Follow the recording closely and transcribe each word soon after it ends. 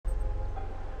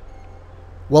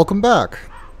Welcome back.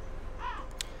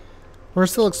 We're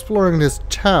still exploring this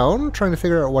town, trying to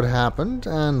figure out what happened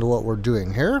and what we're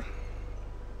doing here.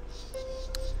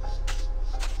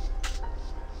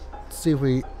 Let's see if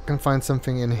we can find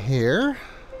something in here.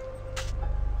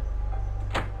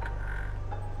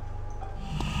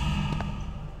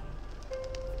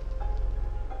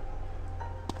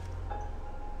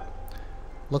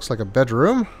 Looks like a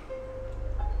bedroom.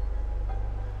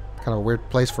 Kind of a weird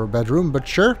place for a bedroom, but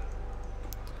sure.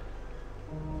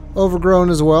 Overgrown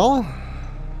as well.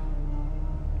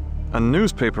 A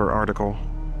newspaper article.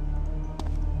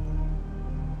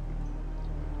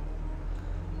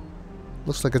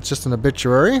 Looks like it's just an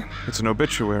obituary. It's an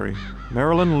obituary.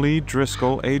 Marilyn Lee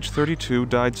Driscoll, age 32,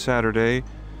 died Saturday.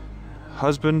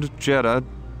 Husband Jetta,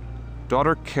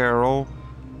 daughter Carol,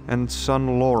 and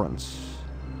son Lawrence.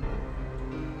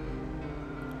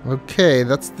 Okay,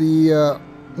 that's the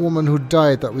woman who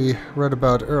died that we read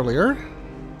about earlier.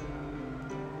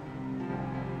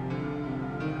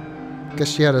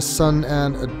 Guess she had a son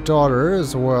and a daughter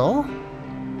as well.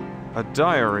 A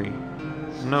diary.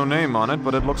 No name on it,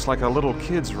 but it looks like a little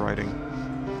kid's writing.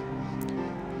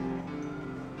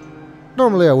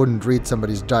 Normally I wouldn't read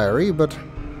somebody's diary, but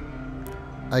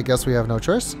I guess we have no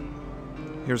choice.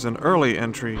 Here's an early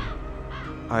entry.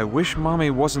 I wish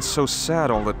Mommy wasn't so sad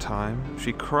all the time.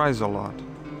 She cries a lot.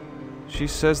 She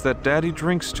says that Daddy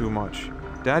drinks too much.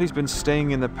 Daddy's been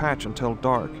staying in the patch until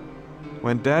dark.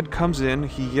 When Dad comes in,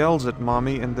 he yells at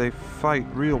Mommy and they fight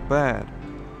real bad.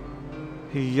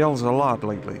 He yells a lot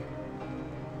lately.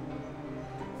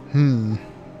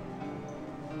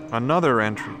 Another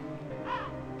entry.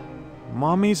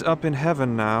 Mommy's up in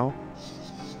heaven now.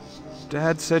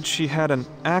 Dad said she had an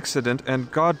accident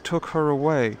and God took her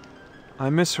away. I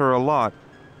miss her a lot.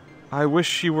 I wish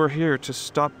she were here to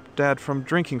stop Dad from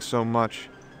drinking so much.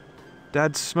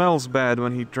 Dad smells bad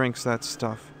when he drinks that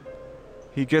stuff.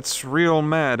 He gets real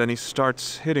mad and he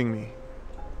starts hitting me.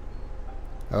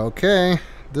 Okay,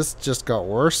 this just got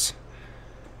worse.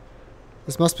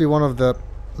 This must be one of the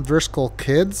Driscoll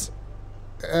kids.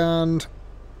 And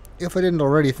if I didn't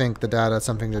already think the dad had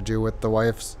something to do with the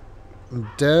wife's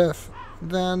death,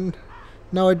 then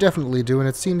now I definitely do, and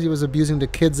it seems he was abusing the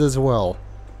kids as well.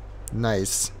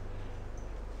 Nice.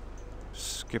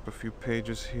 Skip a few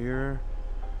pages here.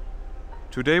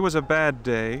 Today was a bad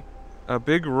day. A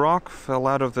big rock fell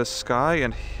out of the sky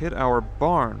and hit our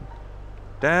barn.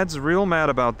 Dad's real mad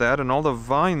about that and all the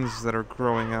vines that are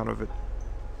growing out of it.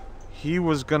 He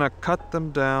was gonna cut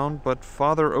them down, but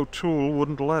Father O'Toole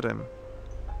wouldn't let him.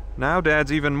 Now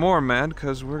Dad's even more mad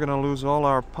because we're gonna lose all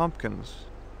our pumpkins.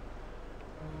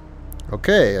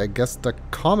 Okay, I guess the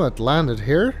comet landed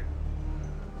here.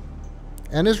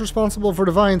 And is responsible for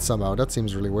the vines somehow. That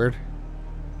seems really weird.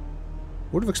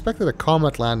 Would have expected a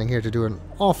comet landing here to do an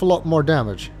awful lot more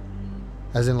damage.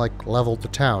 As in, like, leveled the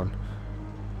town.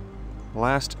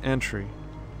 Last entry.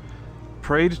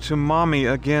 Prayed to Mommy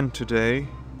again today.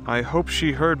 I hope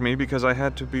she heard me because I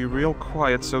had to be real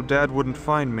quiet so Dad wouldn't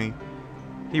find me.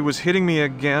 He was hitting me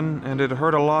again, and it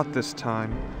hurt a lot this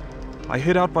time. I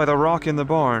hid out by the rock in the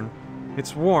barn.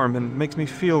 It's warm and makes me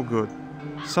feel good.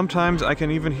 Sometimes I can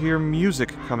even hear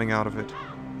music coming out of it.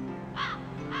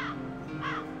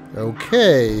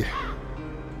 Okay.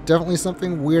 Definitely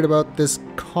something weird about this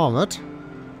comet.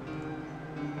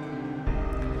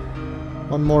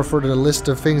 One more for the list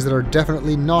of things that are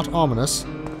definitely not ominous.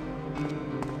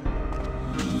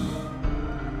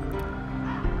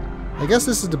 I guess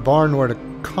this is the barn where the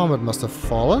comet must have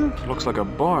fallen. Looks like a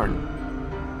barn.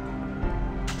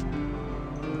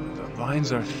 The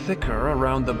vines are thicker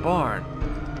around the barn.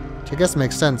 Which I guess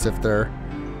makes sense if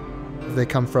they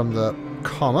come from the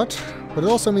comet. But it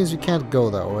also means you can't go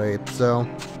that way, so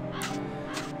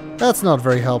that's not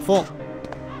very helpful.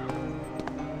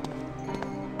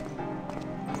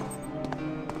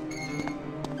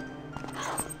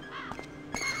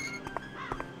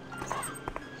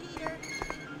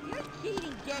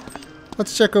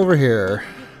 Let's check over here.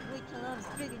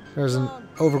 There's an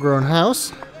overgrown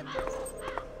house.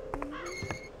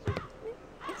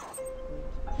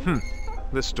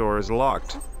 This door is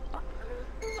locked.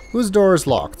 Whose door is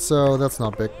locked, so that's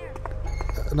not big.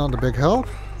 Not a big help.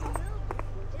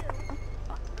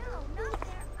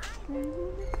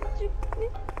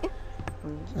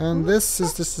 And is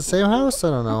this the same house? I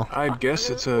don't know. I'd guess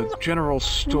it's a general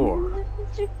store.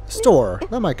 Store.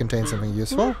 That might contain something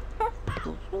useful.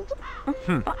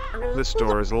 This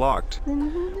door is locked.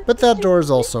 But that door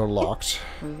is also locked.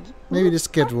 Maybe this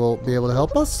kid will be able to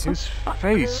help us? His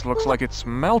face looks like it's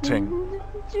melting.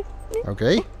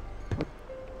 Okay.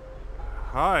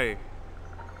 Hi.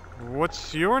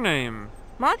 What's your name?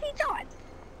 Monty Todd.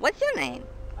 What's your name?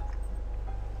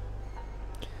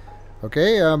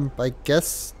 Okay, I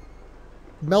guess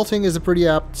melting is a pretty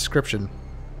apt description.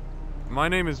 My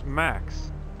name is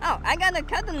Max. Oh, I got a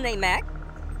cousin named Max.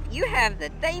 You have the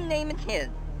same name as his.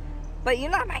 But you're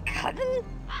not my cousin?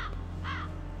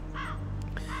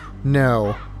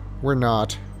 No, we're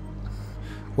not.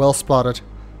 Well spotted.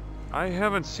 I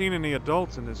haven't seen any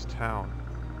adults in this town.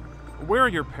 Where are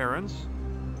your parents?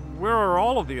 Where are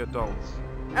all of the adults?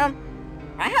 I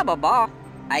have a ball.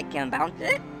 I can bounce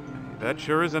it. That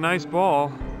sure is a nice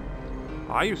ball.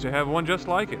 I used to have one just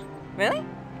like it. Really?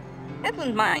 This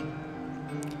one's mine.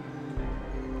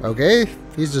 Okay,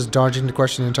 he's just dodging the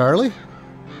question entirely.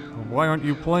 Why aren't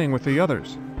you playing with the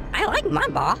others? I like my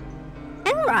ball.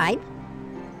 And ride.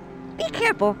 Be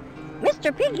careful.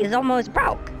 Mr. Piggy is almost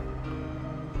broke.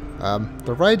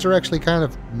 The rides are actually kind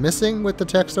of missing with the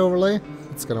text overlay.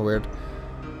 It's kind of weird.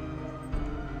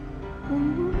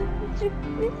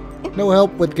 No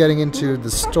help with getting into the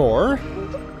store.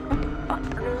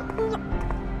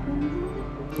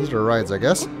 These are rides, I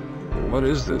guess. What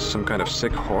is this? Some kind of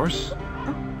sick horse?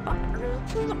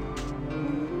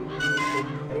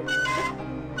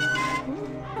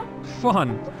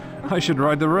 Fun! I should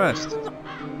ride the rest.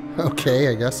 Okay,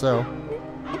 I guess so.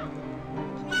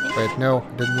 Wait, no,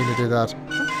 didn't mean to do that.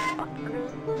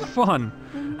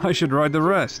 Fun! I should ride the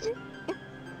rest.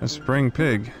 A spring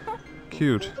pig.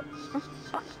 Cute.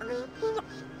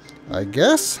 I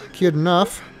guess. Cute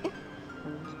enough.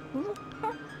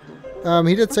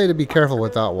 He did say to be careful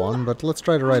with that one, but let's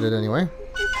try to ride it anyway.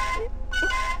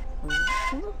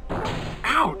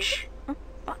 Ouch!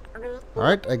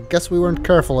 Alright, I guess we weren't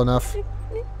careful enough.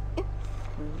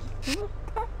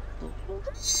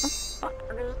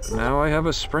 Now I have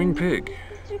a spring pig.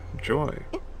 Joy.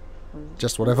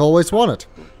 Just what I've always wanted.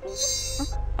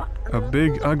 A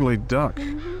big ugly duck.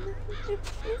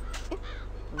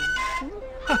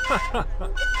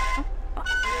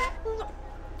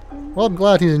 Well, I'm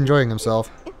glad he's enjoying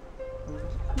himself.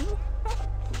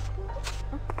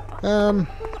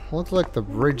 Looks like the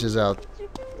bridge is out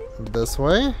this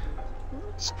way.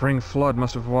 Spring flood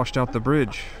must have washed out the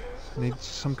bridge. Needs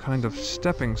some kind of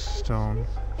stepping stone.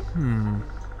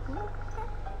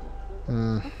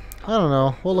 I don't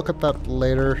know. We'll look at that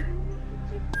later.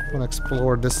 I want to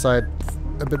explore this side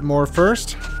a bit more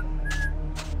first.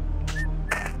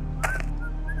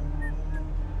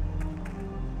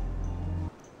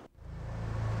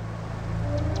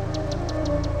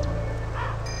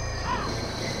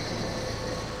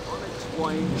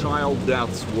 Unexplained child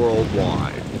deaths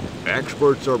worldwide.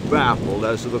 Experts are baffled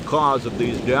as to the cause of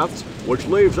these deaths, which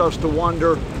leaves us to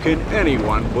wonder, can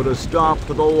anyone put a stop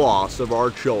to the loss of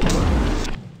our children?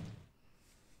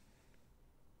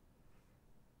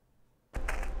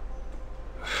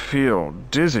 Feel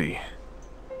dizzy.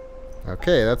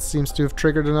 Okay, that seems to have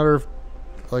triggered another,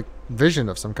 like, vision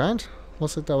of some kind.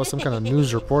 Looks like that was some kind of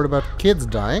news report about kids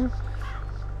dying.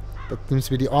 That seems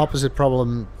to be the opposite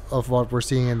problem of what we're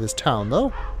seeing in this town,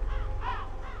 though.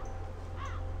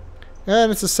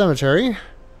 And it's a cemetery.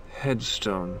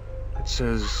 Headstone. It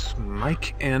says,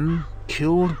 Mike N.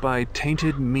 killed by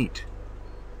tainted meat.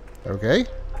 Okay.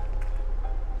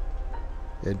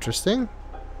 Interesting.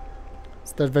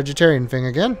 It's that vegetarian thing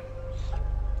again.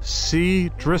 C.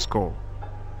 Driscoll.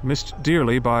 Missed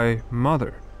dearly by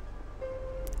mother.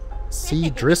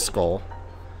 C. Driscoll.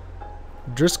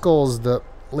 Driscoll's the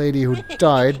lady who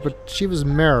died, but she was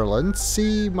Marilyn.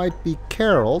 C might be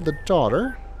Carol, the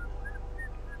daughter.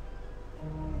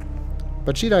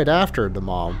 But she died after the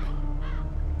mom.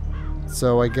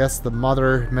 So I guess the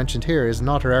mother mentioned here is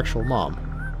not her actual mom.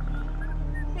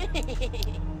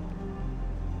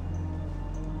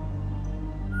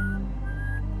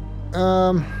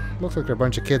 Looks like there are a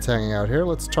bunch of kids hanging out here.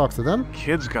 Let's talk to them.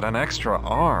 Kid's got an extra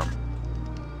arm.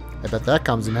 I bet that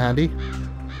comes in handy.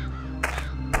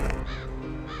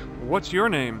 What's your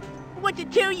name? What's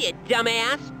it to you,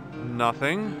 dumbass?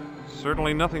 Nothing.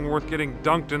 Certainly nothing worth getting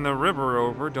dunked in the river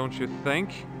over, don't you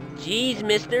think? Jeez,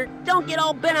 mister, don't get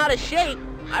all bent out of shape.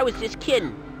 I was just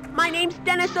kidding. My name's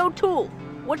Dennis O'Toole.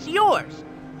 What's yours?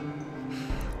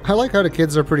 I like how the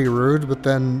kids are pretty rude, but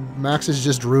then Max is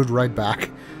just rude right back.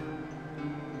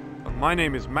 My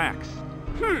name is Max.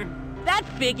 That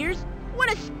figures.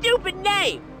 What a stupid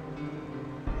name.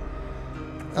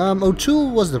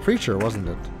 O'Toole was the preacher, wasn't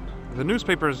it? The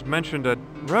newspapers mentioned a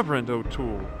Reverend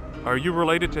O'Toole. Are you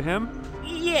related to him?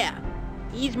 Yeah,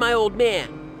 he's my old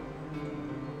man.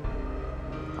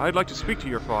 I'd like to speak to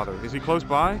your father. Is he close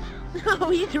by? Oh,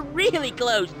 he's really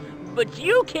close, but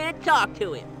you can't talk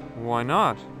to him. Why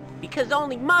not? Because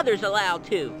only mother's allowed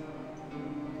to.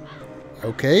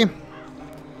 Okay.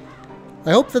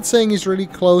 I hope that saying he's really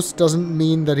close doesn't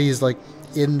mean that he's, like,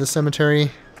 in the cemetery.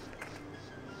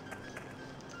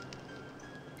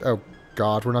 Oh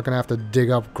god, we're not gonna have to dig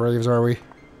up graves, are we?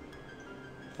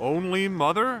 Only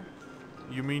mother?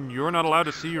 You mean you're not allowed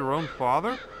to see your own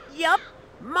father? Yup.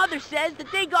 Mother says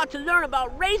that they got to learn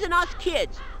about raising us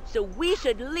kids, so we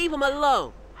should leave them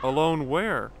alone. Alone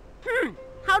where?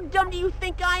 How dumb do you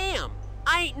think I am?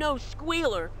 I ain't no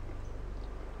squealer.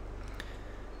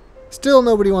 Still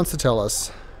nobody wants to tell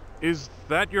us. Is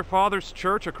that your father's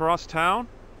church across town?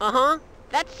 Uh-huh.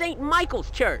 That's St. Michael's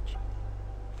Church.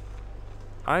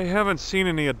 I haven't seen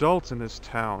any adults in this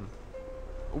town.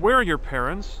 Where are your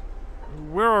parents?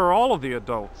 Where are all of the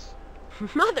adults?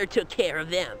 Mother took care of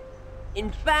them.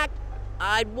 In fact,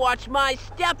 I'd watch my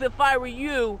step if I were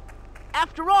you.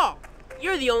 After all,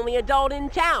 you're the only adult in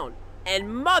town,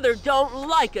 and Mother don't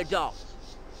like adults.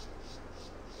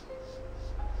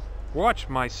 Watch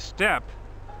my step?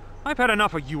 I've had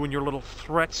enough of you and your little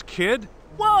threats, kid.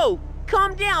 Whoa!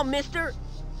 Calm down, mister.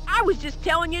 I was just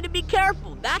telling you to be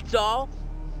careful, that's all.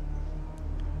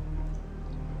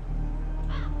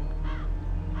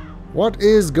 What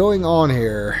is going on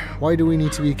here? Why do we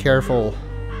need to be careful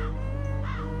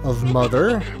of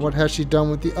Mother? What has she done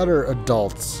with the other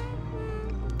adults?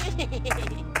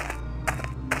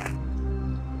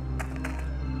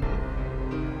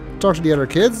 Talk to the other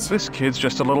kids. This kid's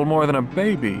just a little more than a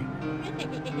baby.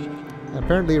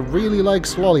 Apparently really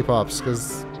likes lollipops,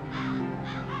 because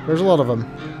there's a lot of them.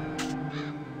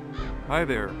 Hi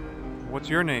there. What's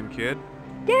your name, kid?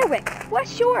 Derek,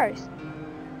 what's yours?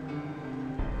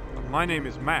 My name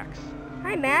is Max.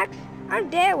 Hi, Max. I'm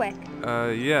Derek.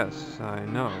 Yes, I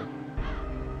know.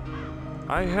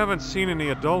 I haven't seen any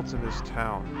adults in this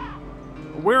town.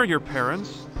 Where are your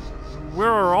parents?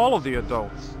 Where are all of the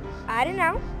adults? I don't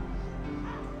know.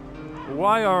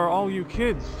 Why are all you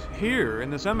kids here in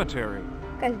the cemetery?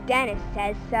 'Cause Dennis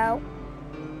says so.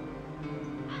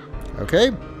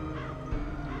 Okay.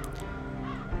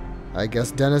 I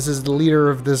guess Dennis is the leader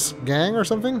of this gang or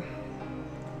something?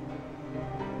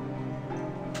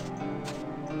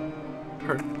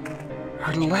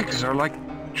 Her legs are like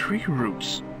tree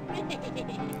roots.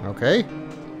 Okay.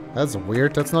 That's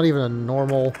weird. That's not even a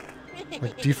normal,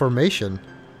 like, deformation.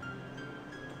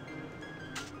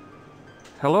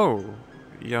 Hello,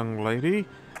 young lady.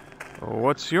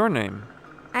 What's your name?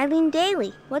 Eileen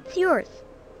Daly, what's yours?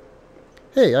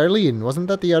 Hey, Eileen, wasn't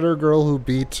that the other girl who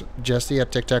beat Jesse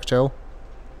at Tic-Tac-Toe?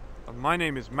 My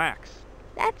name is Max.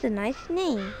 That's a nice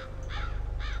name.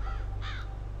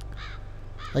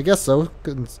 I guess so,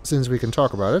 since we can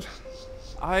talk about it.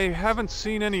 I haven't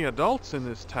seen any adults in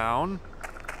this town.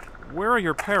 Where are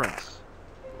your parents?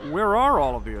 Where are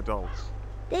all of the adults?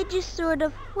 They just sort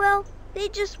of, well, they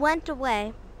just went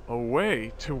away.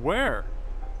 Away to where?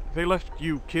 They left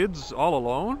you kids all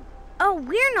alone? Oh,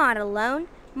 we're not alone.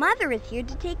 Mother is here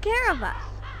to take care of us.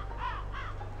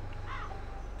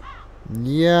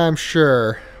 Yeah, I'm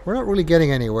sure. We're not really getting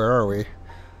anywhere, are we?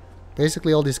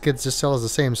 Basically, all these kids just tell us the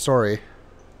same story.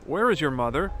 Where is your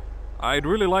mother? I'd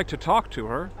really like to talk to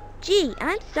her. Gee,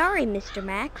 I'm sorry, Mr.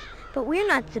 Max, but we're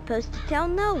not supposed to tell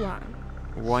no one.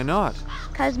 Why not?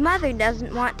 'Cause Mother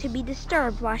doesn't want to be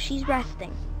disturbed while she's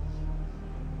resting.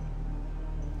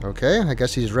 Okay, I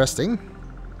guess she's resting.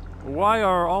 Why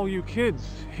are all you kids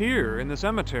here in the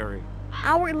cemetery?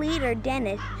 Our leader,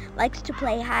 Dennis, likes to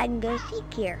play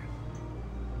hide-and-go-seek here.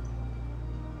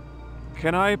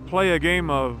 Can I play a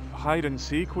game of hide and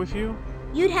seek with you?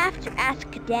 You'd have to ask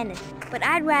Dennis, but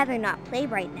I'd rather not play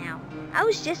right now. I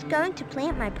was just going to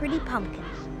plant my pretty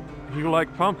pumpkins. You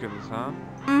like pumpkins, huh?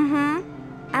 Mm-hmm.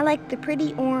 I like the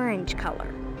pretty orange color.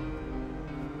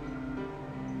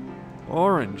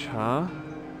 Orange, huh?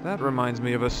 That reminds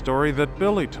me of a story that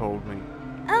Billy told me.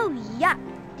 Oh, yuck.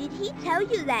 Did he tell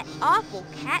you that awful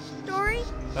cat story?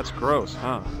 That's gross,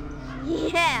 huh?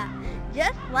 Yeah,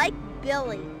 just like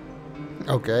Billy.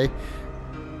 Okay.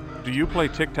 Do you play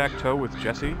tic-tac-toe with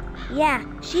Jessie? Yeah,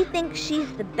 she thinks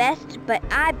she's the best, but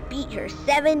I beat her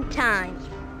 7 times.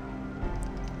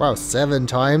 Wow, 7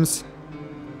 times?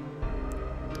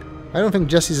 I don't think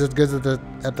Jessie's as good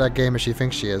at that game as she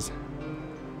thinks she is.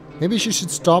 Maybe she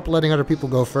should stop letting other people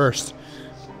go first.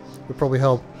 Would probably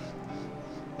help.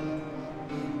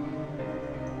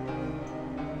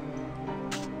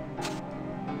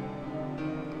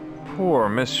 Poor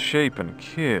misshapen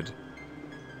kid.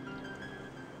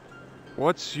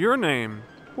 What's your name?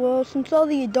 Well, since all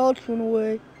the adults went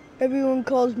away, everyone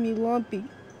calls me Lumpy.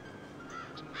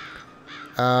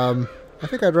 I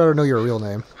think I'd rather know your real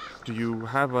name. Do you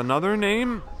have another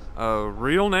name? A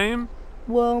real name?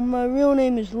 Well, my real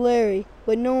name is Larry,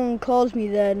 but no one calls me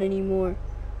that anymore.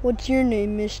 What's your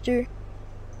name, mister?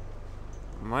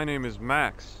 My name is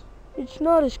Max. It's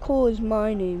not as cool as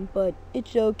my name, but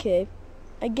it's okay.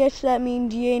 I guess that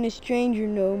means you ain't a stranger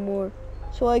no more,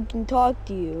 so I can talk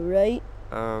to you, right?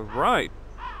 Right.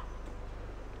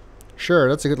 Sure,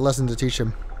 that's a good lesson to teach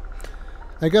him.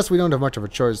 I guess we don't have much of a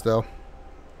choice, though.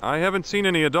 I haven't seen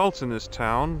any adults in this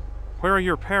town. Where are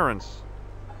your parents?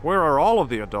 Where are all of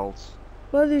the adults?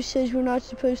 Mother says we're not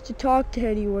supposed to talk to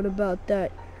anyone about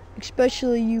that,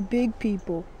 especially you big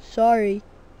people. Sorry.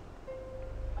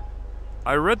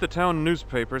 I read the town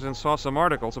newspapers and saw some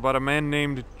articles about a man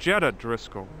named Jeddah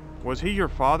Driscoll. Was he your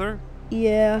father?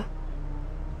 Yeah.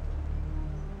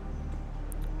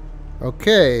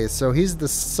 Okay, so he's the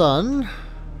son.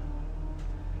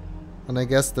 And I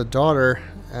guess the daughter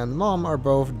and mom are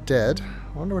both dead.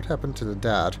 I wonder what happened to the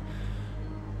dad.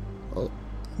 Well,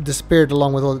 disappeared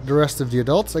along with all the rest of the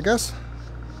adults, I guess.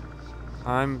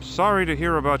 I'm sorry to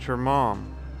hear about your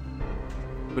mom.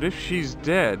 But if she's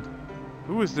dead,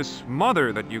 who is this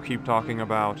mother that you keep talking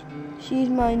about? She's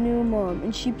my new mom,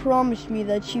 and she promised me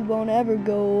that she won't ever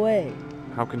go away.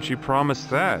 How can she promise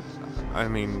that? I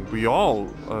mean, we all,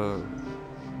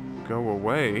 go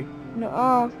away.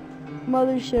 Nuh-uh.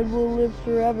 Mother said we'll live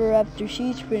forever after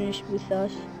she's finished with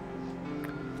us.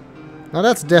 Now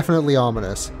that's definitely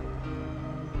ominous.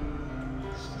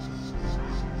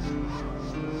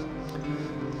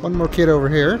 One more kid over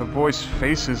here. The boy's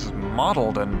face is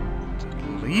mottled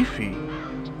and leafy.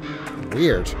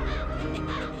 Weird.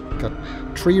 Got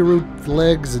tree root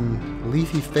legs and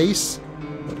leafy face.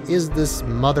 What is this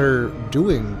mother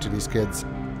doing to these kids?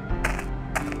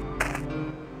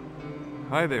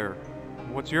 Hi there.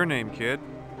 What's your name, kid?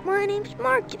 My name's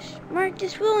Marcus.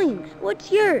 Marcus Williams.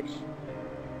 What's yours?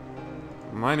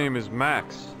 My name is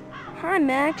Max. Hi,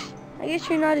 Max. I guess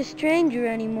you're not a stranger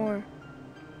anymore.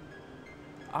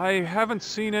 I haven't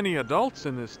seen any adults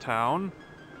in this town.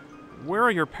 Where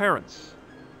are your parents?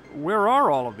 Where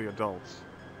are all of the adults?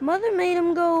 Mother made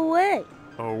him go away.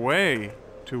 Away?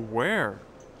 To where?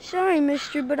 Sorry,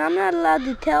 mister, but I'm not allowed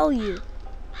to tell you.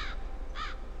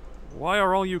 Why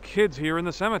are all you kids here in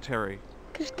the cemetery?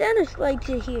 'Cause Dennis likes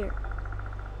it here.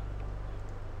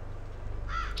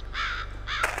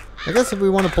 I guess if we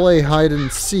want to play hide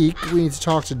and seek, we need to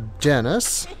talk to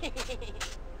Dennis.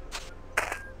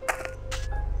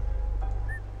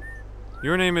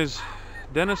 Your name is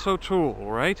Dennis O'Toole,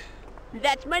 right?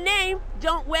 That's my name.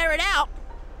 Don't wear it out.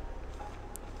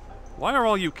 Why are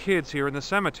all you kids here in the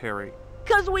cemetery?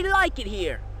 'Cause we like it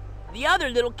here. The other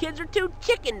little kids are too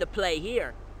chicken to play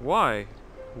here. Why?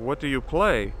 What do you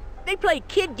play? They play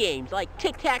kid games like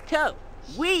Tic-Tac-Toe.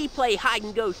 We play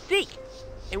hide-and-go-seek,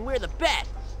 and we're the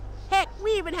best. Heck,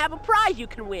 we even have a prize you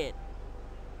can win.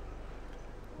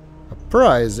 A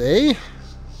prize, eh?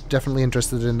 Definitely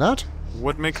interested in that.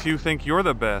 What makes you think you're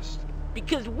the best?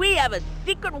 Because we have a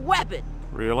secret weapon.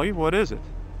 Really? What is it?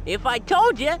 If I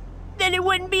told you, then it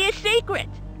wouldn't be a secret.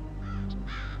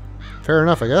 Fair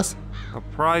enough, I guess. A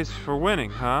prize for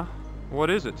winning, huh? What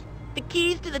is it? The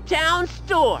keys to the town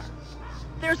store.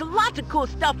 There's lots of cool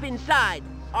stuff inside.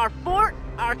 Our fort,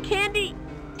 our candy,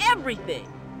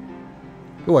 everything.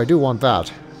 Oh, I do want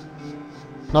that.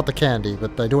 Not the candy,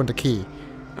 but I do want the key.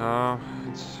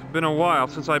 It's been a while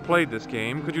since I played this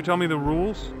game. Could you tell me the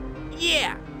rules?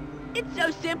 Yeah, it's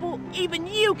so simple, even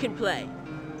you can play.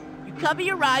 You cover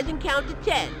your eyes and count to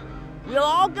 10. We'll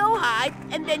all go hide,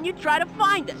 and then you try to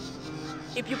find us.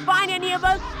 If you find any of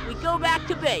us, we go back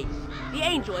to base, the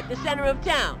angel at the center of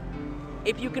town.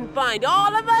 If you can find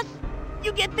all of us,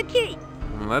 you get the key.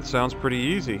 Well, that sounds pretty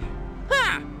easy.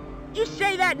 Ha! You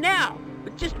say that now,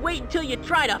 but just wait until you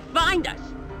try to find us.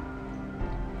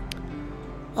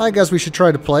 I guess we should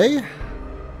try to play.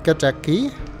 Get that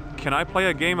key. Can I play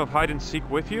a game of hide and seek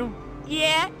with you?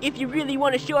 Yeah, if you really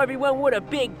want to show everyone what a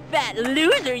big fat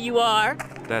loser you are.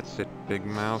 That's it, Big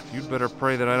Mouth. You'd better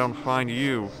pray that I don't find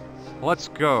you. Let's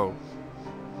go.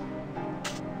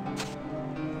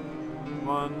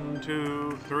 1,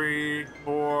 2, 3,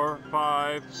 4,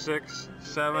 5, 6,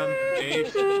 7,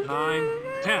 8, 9,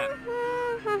 10.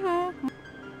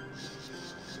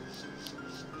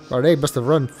 Well, they must have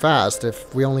run fast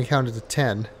if we only counted to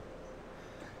 10.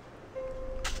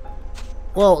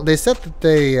 Well, they said that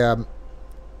they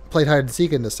played hide and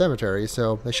seek in the cemetery,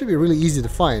 so they should be really easy to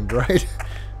find, right?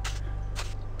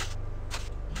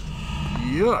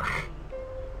 Yuck.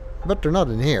 But they're not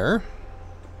in here.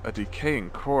 A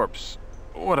decaying corpse.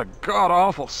 What a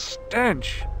god-awful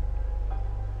stench.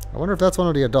 I wonder if that's one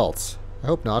of the adults. I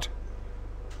hope not.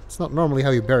 It's not normally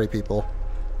how you bury people.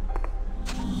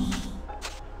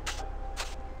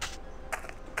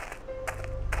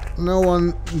 No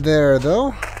one there,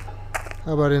 though.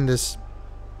 How about in this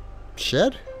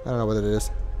shed? I don't know what it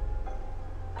is.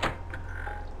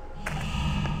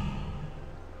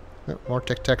 Oh, more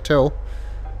tic-tac-toe.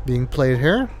 being played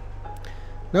here.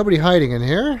 Nobody hiding in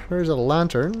here. There's a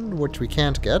lantern, which we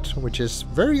can't get, which is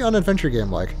very unadventure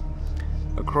game-like.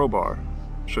 A crowbar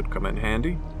should come in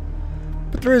handy.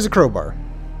 But there is a crowbar.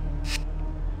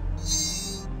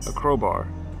 A crowbar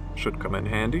should come in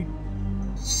handy.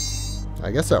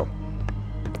 I guess so.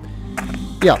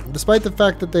 Yeah, despite the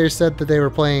fact that they said that they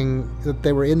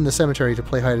were in the cemetery to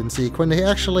play hide and seek, when they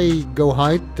actually go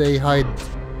hide, they hide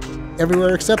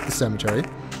everywhere except the cemetery.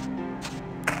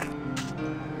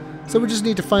 So we just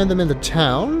need to find them in the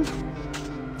town,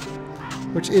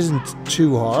 which isn't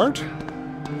too hard.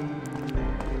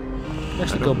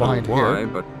 Actually, go behind here. I here.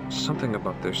 don't know why, but something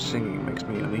about their singing makes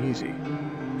me uneasy.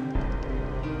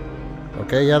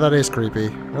 Okay, yeah, that is creepy.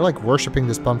 They're like worshipping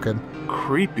this pumpkin.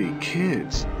 Creepy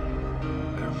kids.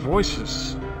 Their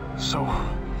voices so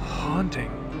haunting.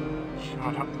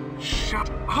 Shut up. Shut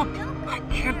up! I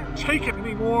can't take it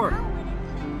anymore!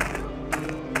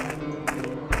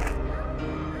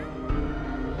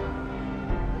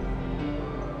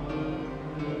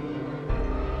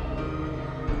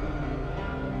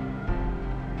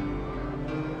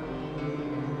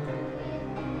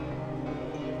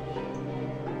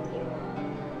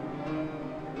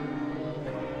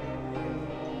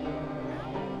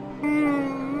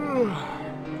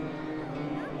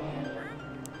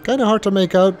 Kind of hard to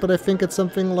make out, but I think it's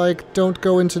something like, don't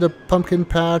go into the pumpkin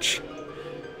patch,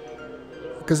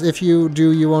 because if you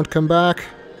do, you won't come back.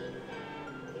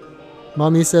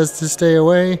 Mommy says to stay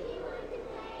away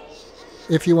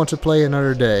if you want to play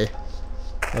another day.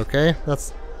 Okay,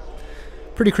 that's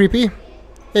pretty creepy.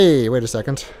 Hey, wait a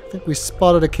second. I think we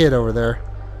spotted a kid over there.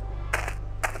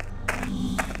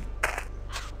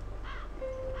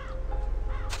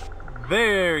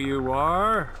 There you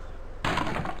are.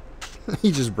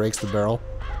 He just breaks the barrel.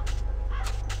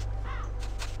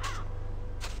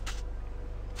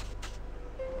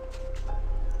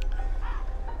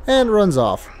 And runs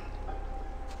off.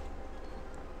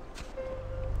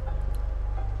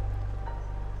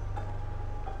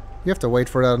 You have to wait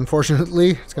for that,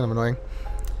 unfortunately. It's kind of annoying.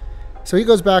 So he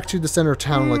goes back to the center of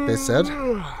town, like they said.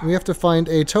 We have to find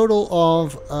a total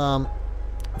of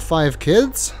 5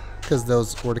 kids, because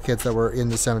those were the kids that were in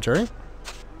the cemetery.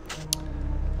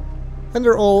 And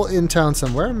they're all in town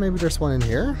somewhere. Maybe there's one in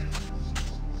here.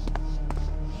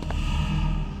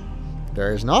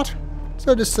 There is not.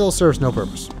 So this still serves no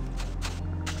purpose.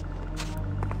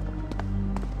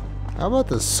 How about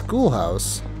the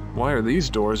schoolhouse? Why are these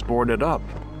doors boarded up?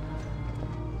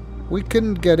 We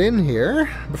couldn't get in here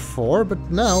before,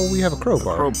 but now we have a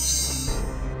crowbar.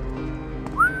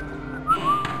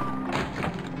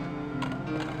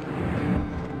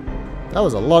 That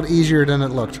was a lot easier than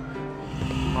it looked.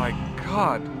 My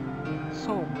God,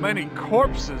 so many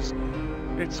corpses.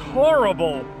 It's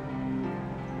horrible.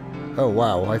 Oh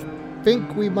wow, I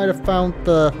think we might have found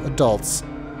the adults.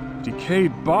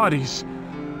 Decayed bodies.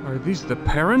 Are these the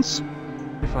parents?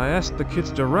 If I asked the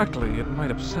kids directly, it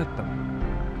might upset them.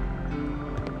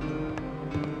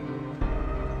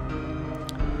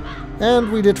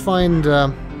 And we did find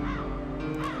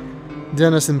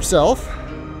Dennis himself,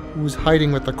 who's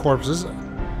hiding with the corpses.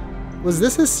 Was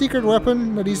this his secret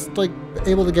weapon that he's like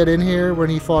able to get in here when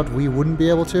he thought we wouldn't be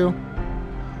able to?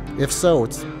 If so,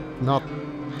 it's not,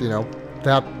 you know,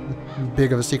 that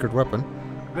big of a secret weapon.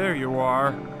 There you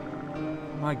are.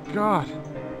 My God,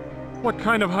 what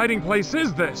kind of hiding place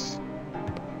is this?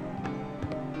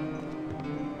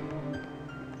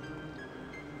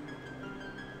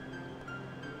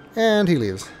 And he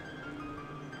leaves.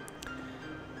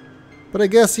 But I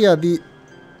guess, yeah, the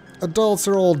adults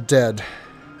are all dead.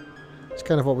 It's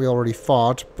kind of what we already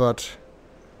thought, but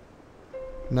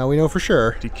now we know for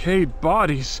sure. Decayed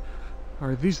bodies.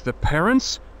 Are these the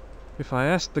parents? If I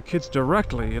asked the kids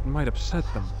directly, it might upset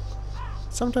them.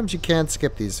 Sometimes you can't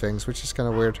skip these things, which is kind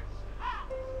of weird.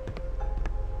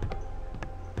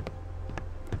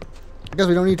 I guess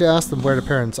we don't need to ask them where the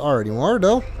parents are anymore,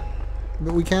 though.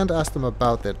 But we can't ask them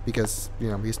about it because, you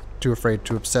know, he's too afraid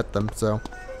to upset them, so.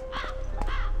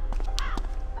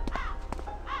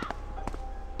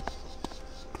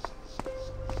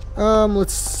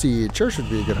 Let's see. Church would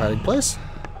be a good hiding place.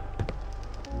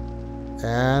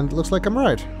 And looks like I'm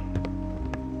right.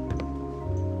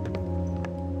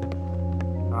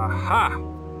 Aha!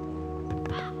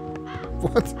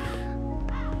 What?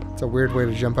 It's a weird way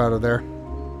to jump out of there.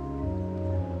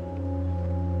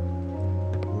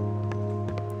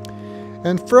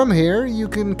 And from here, you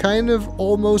can kind of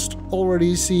almost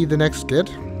already see the next kid.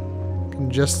 You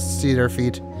can just see their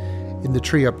feet in the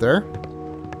tree up there.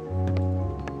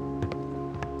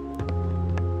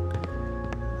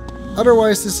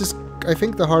 Otherwise, this is, I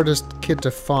think, the hardest kid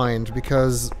to find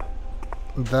because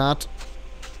that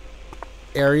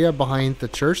area behind the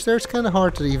church there, it's kind of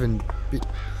hard to even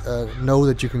know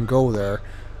that you can go there.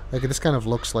 Like, this kind of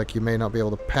looks like you may not be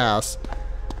able to pass.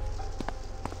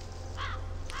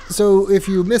 So if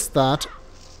you missed that,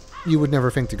 you would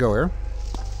never think to go here.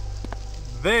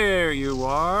 There you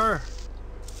are.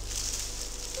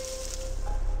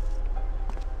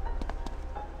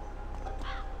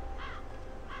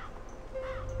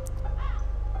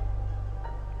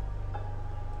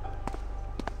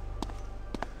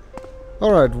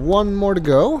 Alright, one more to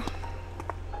go.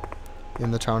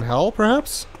 In the town hall,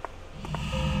 perhaps?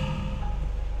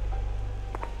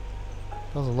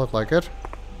 Doesn't look like it.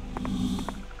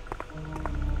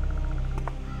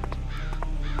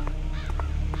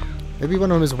 Maybe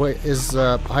one of them is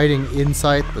hiding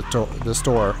inside the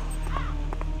store.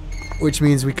 Which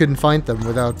means we couldn't find them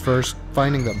without first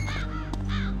finding them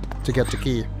to get the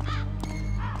key.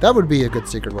 That would be a good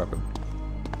secret weapon.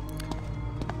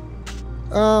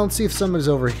 Let's see if somebody's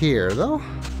over here, though.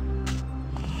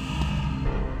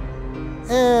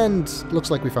 And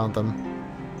looks like we found them.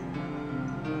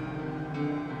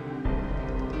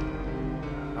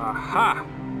 Aha!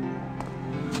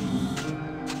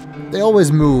 They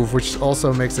always move, which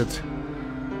also makes it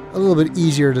a little bit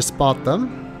easier to spot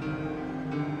them.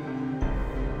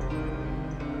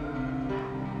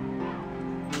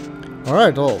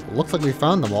 Alright, well, looks like we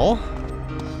found them all.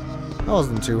 That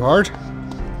wasn't too hard.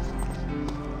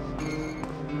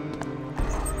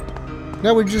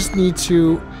 Now we just need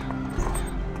to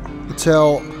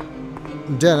tell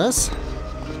Dennis,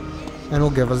 and he'll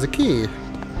give us a key.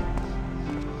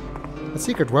 A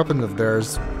secret weapon of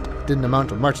theirs didn't amount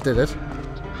to much, did it?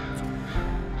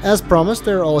 As promised,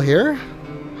 they're all here.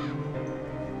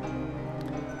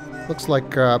 Looks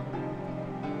like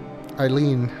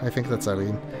Eileen, I think that's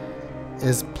Eileen,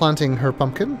 is planting her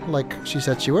pumpkin like she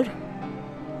said she would.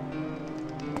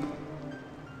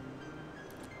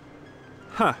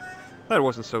 Huh. That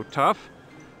wasn't so tough.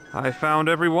 I found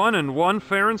everyone and won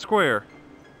fair and square.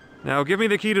 Now give me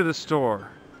the key to the store.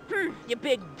 You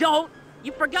big dolt!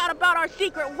 You forgot about our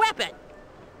secret weapon!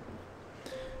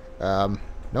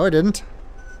 No I didn't.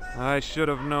 I should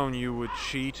have known you would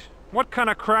cheat. What kind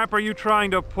of crap are you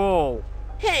trying to pull?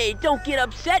 Hey, don't get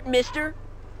upset, mister.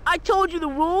 I told you the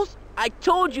rules. I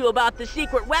told you about the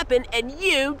secret weapon, and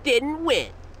you didn't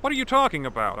win. What are you talking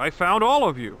about? I found all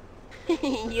of you.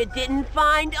 You didn't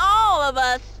find all of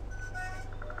us.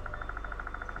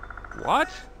 What?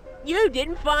 You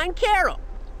didn't find Carol.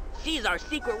 She's our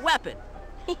secret weapon.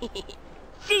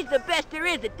 She's the best there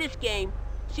is at this game.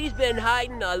 She's been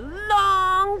hiding a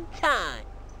long time.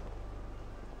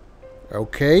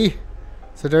 Okay.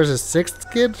 So there's a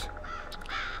sixth kid?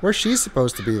 Where's she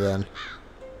supposed to be then?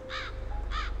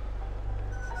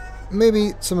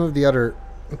 Maybe some of the other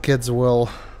kids will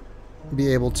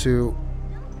be able to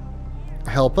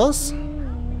help us?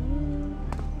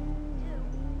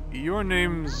 Your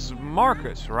name's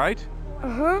Marcus, right?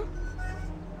 Uh-huh.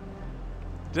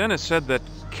 Dennis said that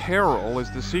Carol is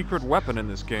the secret weapon in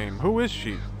this game. Who is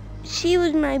she? She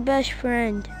was my best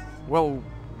friend. Well,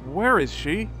 where is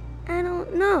she? I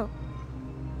don't know.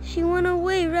 She went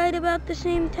away right about the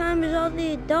same time as all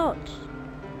the adults.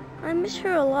 I miss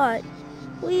her a lot.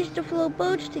 We used to float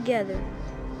boats together.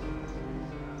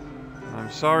 I'm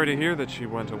sorry to hear that she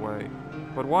went away.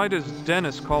 But why does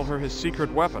Dennis call her his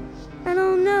secret weapon? I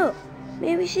don't know.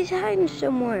 Maybe she's hiding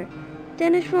somewhere.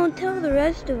 Dennis won't tell the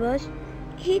rest of us.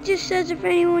 He just says if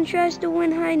anyone tries to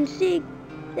win hide and seek,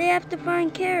 they have to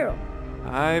find Carol.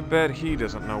 I bet he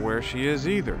doesn't know where she is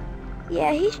either.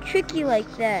 Yeah, he's tricky like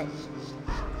that.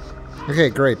 Okay,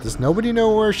 great. Does nobody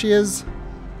know where she is?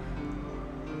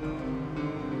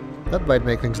 That might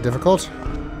make things difficult.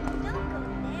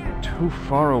 Too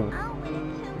far away.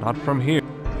 Not from here.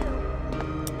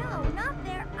 No, not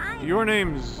there. Your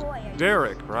name's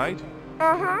Derek, right?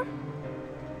 Uh-huh.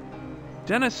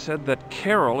 Dennis said that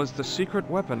Carol is the secret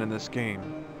weapon in this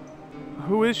game.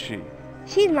 Who is she?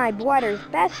 She's my brother's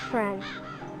best friend.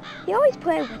 He always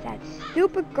played with that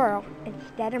stupid girl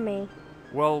instead of me.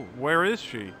 Well, where is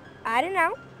she? I don't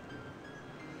know.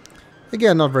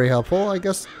 Again, not very helpful. I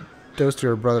guess those two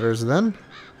are brothers then.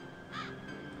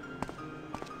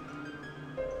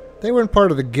 They weren't part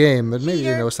of the game, but maybe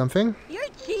they know something. You're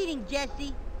cheating,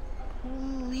 Jesse.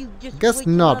 Guess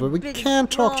not, but we can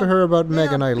talk to her about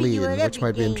Meg and Eileen, which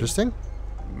might be interesting.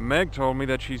 Meg told me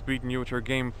that she's beaten you at your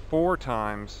game 4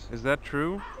 times. Is that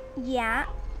true? Yeah.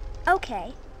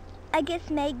 Okay. I guess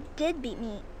Meg did beat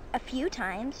me a few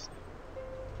times.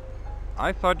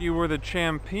 I thought you were the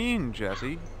champion,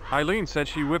 Jesse. Eileen said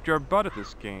she whipped your butt at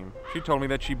this game. She told me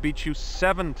that she beat you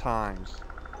 7 times.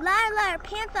 Liar, liar,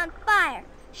 pants on fire.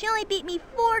 She only beat me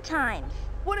 4 times.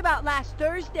 What about last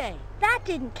Thursday? That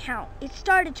didn't count. It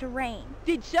started to rain.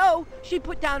 Did so. She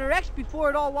put down her ex before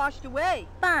it all washed away.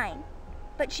 Fine.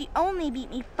 But she only beat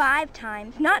me 5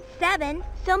 times, not 7.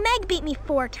 So Meg beat me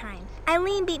 4 times.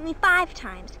 Eileen beat me 5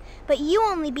 times. But you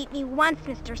only beat me once,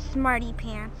 Mr. Smarty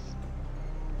Pants.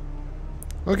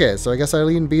 Okay, so I guess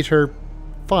Eileen beat her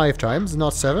 5 times,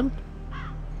 not 7.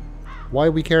 Why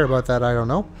we care about that, I don't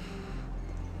know.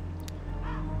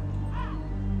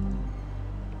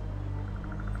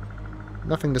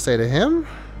 Nothing to say to him.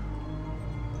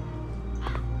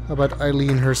 How about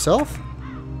Eileen herself?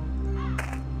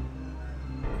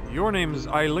 Your name's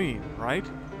Eileen, right?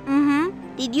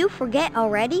 Mm-hmm. Did you forget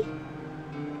already?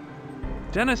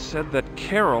 Dennis said that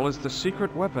Carol is the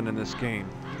secret weapon in this game.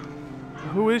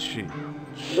 Who is she?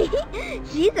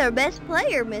 She's our best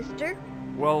player, mister.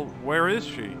 Well, where is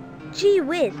she? Gee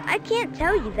whiz, I can't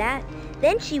tell you that.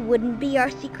 Then she wouldn't be our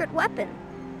secret weapon.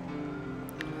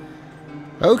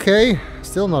 Okay,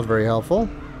 still not very helpful.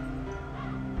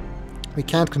 We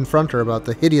can't confront her about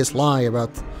the hideous lie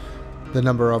about the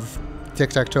number of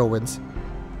Tic-Tac-Toe wins.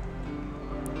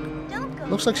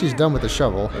 Looks like she's done with the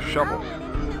shovel. A shovel.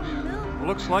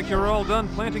 Looks like you're all done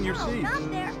planting your seeds.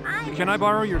 Can I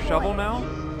borrow your shovel now?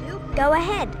 Go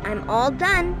ahead, I'm all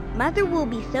done. Mother will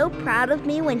be so proud of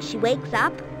me when she wakes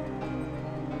up.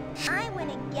 I win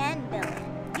again, Billy.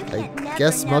 You can't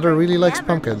Guess Mother really likes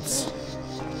pumpkins.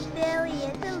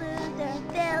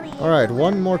 Alright,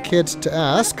 one more kid to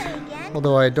ask.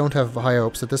 Although I don't have high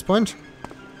hopes at this point.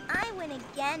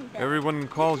 Everyone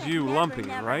calls you Lumpy,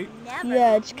 right?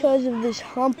 Yeah, it's 'cause of this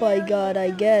hump I got, I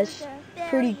guess.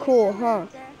 Pretty cool, huh?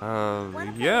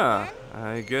 Yeah,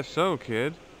 I guess so,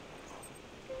 kid.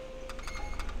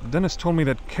 Dennis told me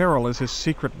that Carol is his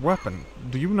secret weapon.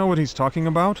 Do you know what he's talking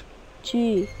about?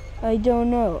 Gee, I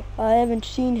don't know. I haven't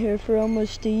seen her for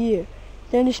almost a year.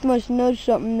 Dennis must know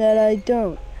something that I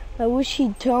don't. I wish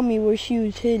he'd tell me where she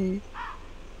was hidden.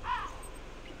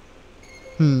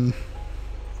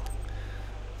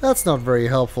 That's not very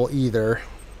helpful either.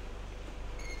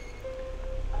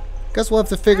 Guess we'll have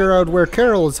to figure out where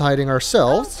Carol is hiding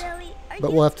ourselves,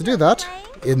 but we'll have to do that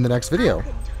in the next video.